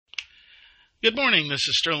Good morning. This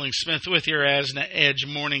is Sterling Smith with your Asna Edge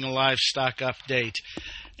Morning Livestock Update.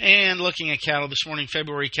 And looking at cattle this morning,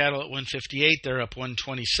 February cattle at 158, they're up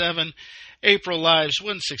 127. April lives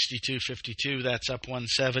 162.52, that's up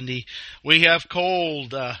 170. We have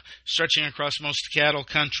cold stretching across most cattle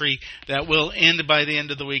country. That will end by the end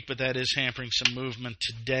of the week, but that is hampering some movement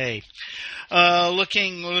today.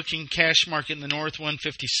 Looking cash market in the north,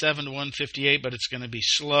 157 to 158, but it's going to be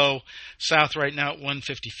slow. South right now at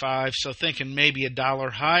 155, so thinking maybe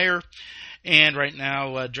 $1 higher. And right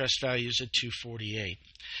now, dress values at 248.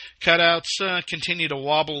 Cutouts continue to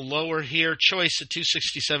wobble lower here. Choice at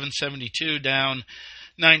 267.72, down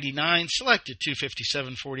 99. Select at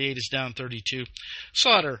 257.48 is down 32.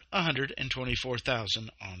 Slaughter 124,000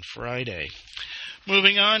 on Friday.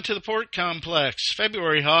 Moving on to the pork complex.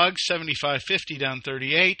 February hogs 75.50, down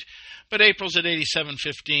 38, but April's at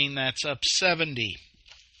 87.15. That's up 70.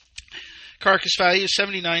 Carcass value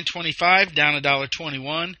 79.25, down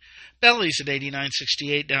 $1.21. Bellies at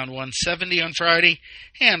 89.68, down 170 on Friday.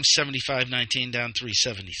 Ham 75.19, down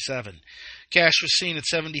 377. Cash was seen at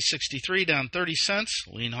 70.63, down 30 cents.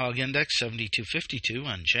 Lean hog index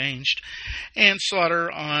 72.52, unchanged. And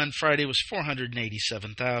slaughter on Friday was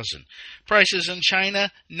 487,000. Prices in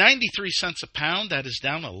China 93 cents a pound. That is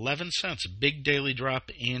down 11 cents. A big daily drop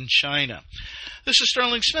in China. This is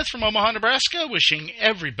Sterling Smith from Omaha, Nebraska, wishing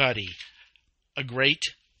everybody a great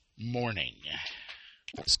morning.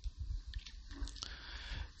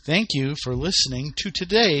 Thank you for listening to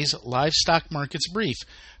today's Livestock Markets Brief.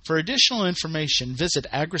 For additional information, visit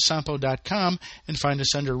agrisampo.com and find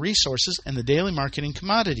us under Resources in the Daily Marketing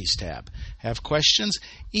Commodities tab. Have questions?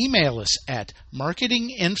 Email us at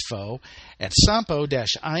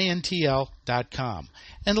marketinginfo@sampo-intl.com.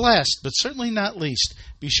 And last, but certainly not least,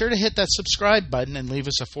 be sure to hit that subscribe button and leave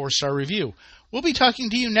us a 4-star review. We'll be talking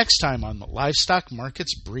to you next time on the Livestock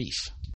Markets Brief.